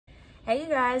Hey you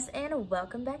guys, and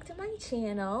welcome back to my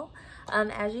channel.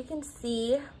 As you can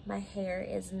see, my hair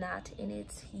is not in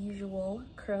its usual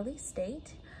curly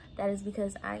state. That is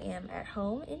because I am at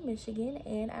home in Michigan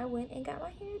and I went and got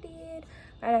my hair did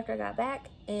right after I got back,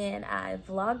 and I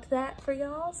vlogged that for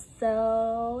y'all.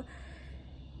 So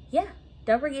yeah,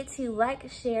 don't forget to like,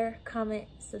 share, comment,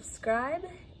 subscribe,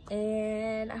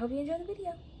 and I hope you enjoy the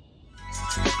video.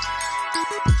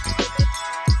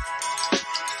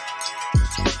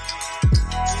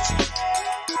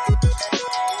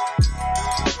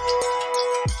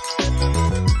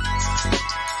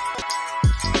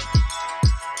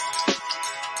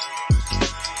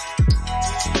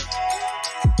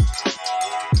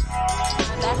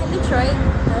 Detroit.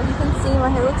 As you can see, my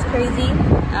hair looks crazy.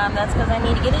 That's because I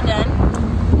need to get it done,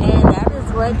 and that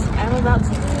is what I'm about to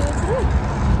do today.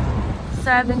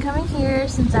 So I've been coming here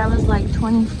since I was like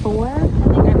 24, I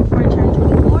think, right before I turned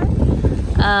 24.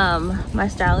 My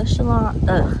stylist Sean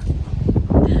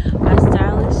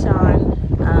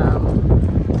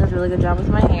does a really good job with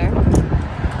my hair.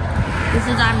 This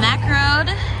is our Mack Road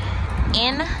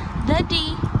in the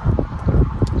D,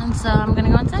 and so I'm gonna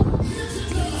go inside.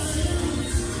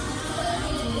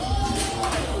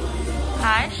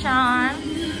 Hi, Sean.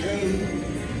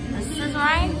 This is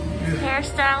my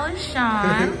hairstylist,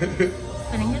 Sean.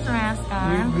 Putting his mask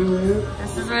on.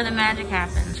 This is where the magic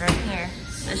happens, right here.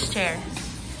 This chair.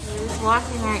 He's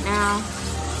walking right now,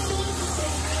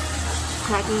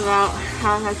 talking about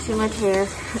how I have too much hair.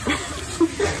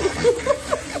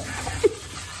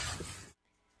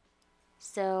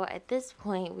 So at this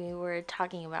point, we were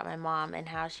talking about my mom and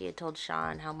how she had told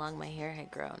Sean how long my hair had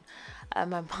grown.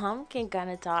 My mom can kind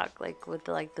of talk like with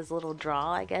like this little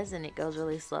drawl, I guess, and it goes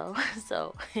really slow.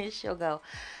 So she'll go,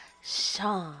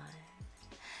 "Sean,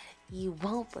 you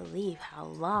won't believe how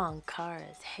long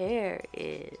Kara's hair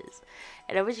is."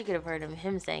 And I wish you could have heard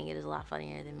him saying it is a lot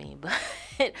funnier than me, but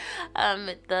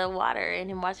the water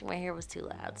and him washing my hair was too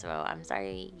loud. So I'm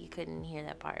sorry you couldn't hear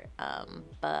that part.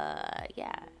 But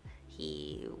yeah.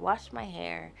 He washed my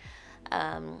hair,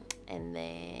 and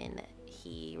then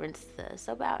he rinsed the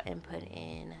soap out and put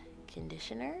in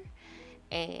conditioner.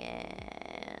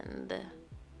 And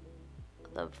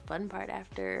the fun part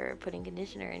after putting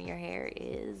conditioner in your hair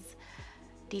is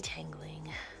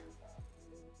detangling.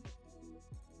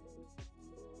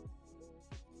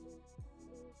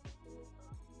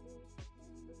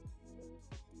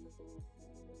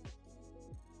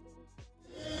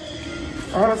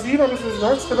 Oh, so you know this is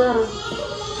Baxter daughter?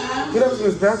 You know this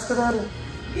is Baxter daughter?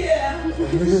 Yeah. That's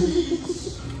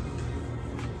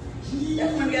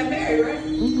when we got married, right?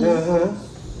 Mm-hmm. Uh-huh.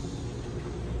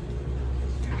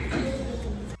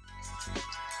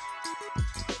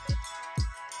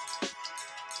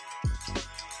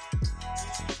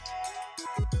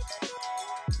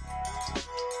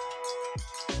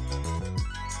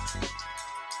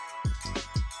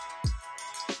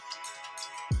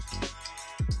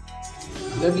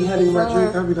 Let me handle my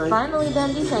drink. I'll be like, finally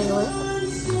done detangling.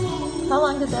 How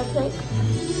long did that take?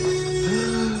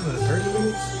 30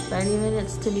 minutes? 30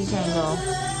 minutes to detangle.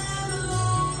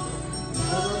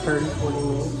 30, 40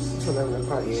 minutes. So that's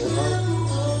probably about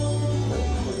 30,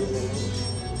 40 minutes.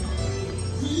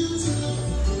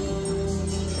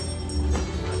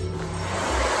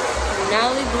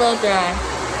 Now we blow dry.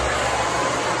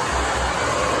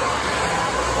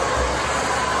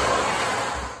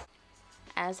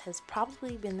 As has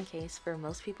probably been the case for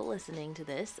most people listening to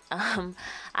this,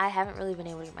 I haven't really been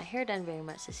able to get my hair done very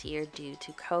much this year due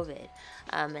to COVID.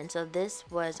 And so this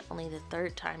was only the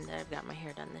third time that I've got my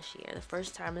hair done this year. The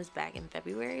first time was back in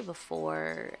February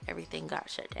before everything got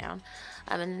shut down.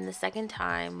 And then the second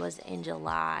time was in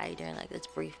July during like this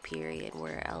brief period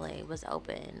where LA was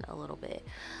open a little bit.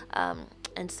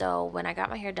 And so when I got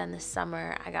my hair done this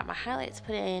summer, I got my highlights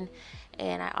put in,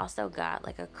 and I also got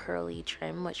like a curly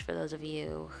trim, which for those of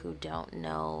you who don't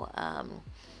know,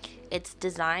 it's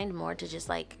designed more to just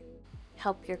like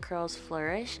help your curls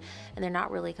flourish, and they're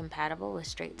not really compatible with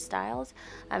straight styles.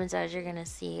 And so as you're gonna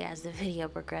see as the video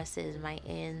progresses, my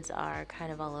ends are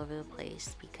kind of all over the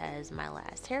place because my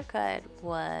last haircut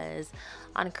was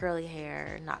on curly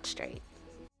hair, not straight.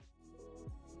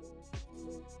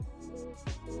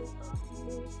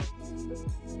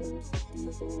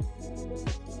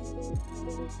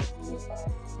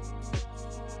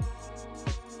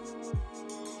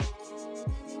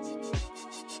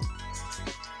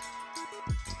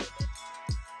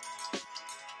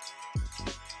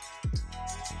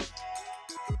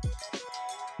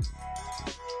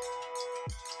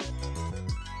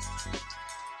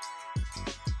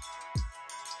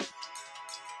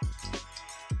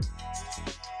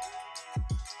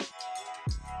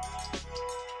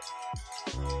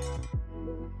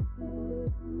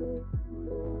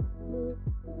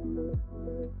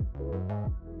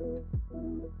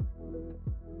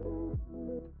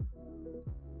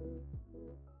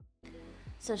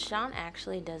 So Sean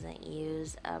actually doesn't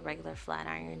use a regular flat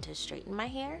iron to straighten my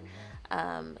hair.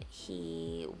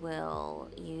 He will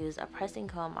use a pressing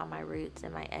comb on my roots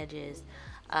and my edges,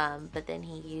 but then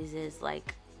he uses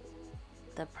like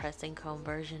the pressing comb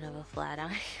version of a flat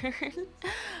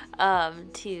iron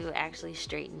to actually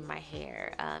straighten my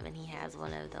hair. And he has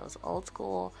one of those old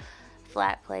school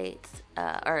flat plates,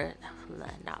 or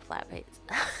not flat plates,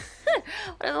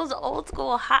 one of those old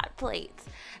school hot plates.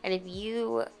 And if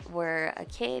you were a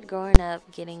kid growing up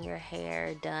getting your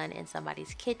hair done in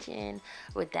somebody's kitchen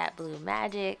with that blue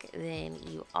magic, then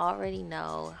you already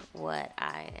know what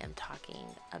I am talking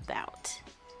about.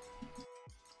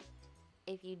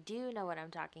 If you do know what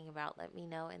I'm talking about, let me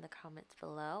know in the comments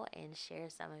below and share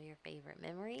some of your favorite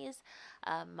memories.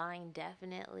 Mine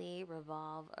definitely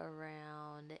revolve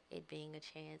around it being a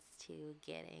chance to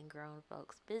get in grown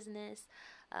folks' business.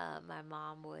 My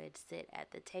mom would sit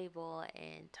at the table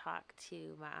and talk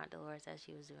to my Aunt Dolores as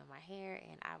she was doing my hair,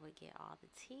 and I would get all the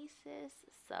tea, sis.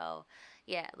 So,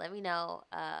 yeah, let me know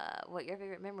what your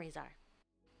favorite memories are.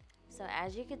 So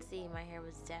as you could see, my hair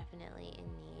was definitely in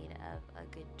need of a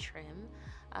good trim.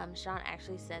 Sean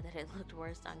actually said that it looked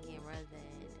worse on camera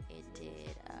than it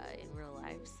did in real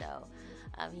life. So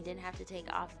he didn't have to take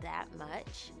off that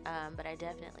much, but I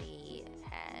definitely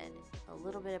had a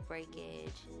little bit of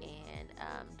breakage and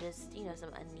just, you know, some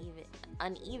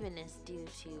unevenness due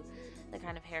to the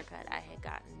kind of haircut I had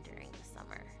gotten during the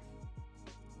summer.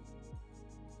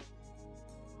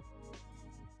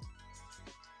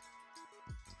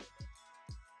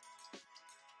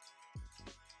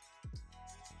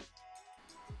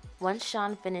 Once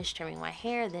Sean finished trimming my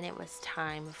hair, then it was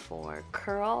time for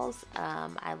curls.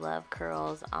 I love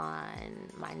curls on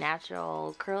my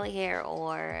natural curly hair,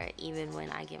 or even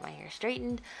when I get my hair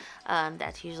straightened.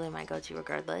 That's usually my go-to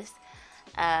regardless.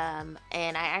 And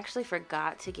I actually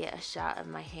forgot to get a shot of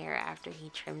my hair after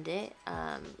he trimmed it.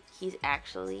 He's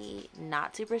actually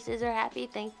not super scissor happy,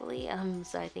 thankfully.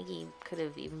 So I think he could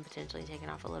have even potentially taken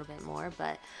off a little bit more,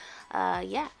 but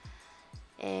yeah.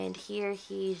 And here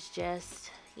he's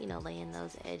just, you know, laying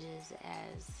those edges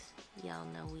as y'all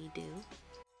know we do.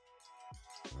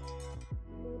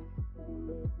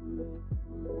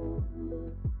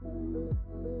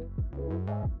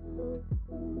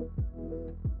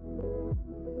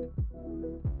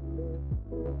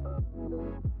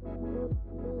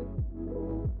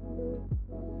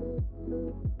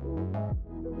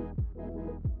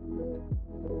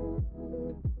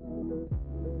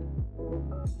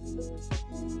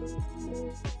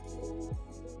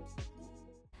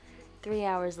 3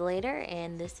 hours later,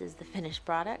 and this is the finished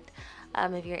product.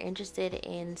 If you're interested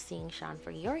in seeing Sean for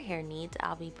your hair needs,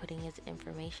 I'll be putting his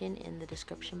information in the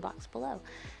description box below.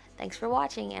 Thanks for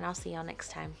watching, and I'll see y'all next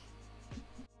time.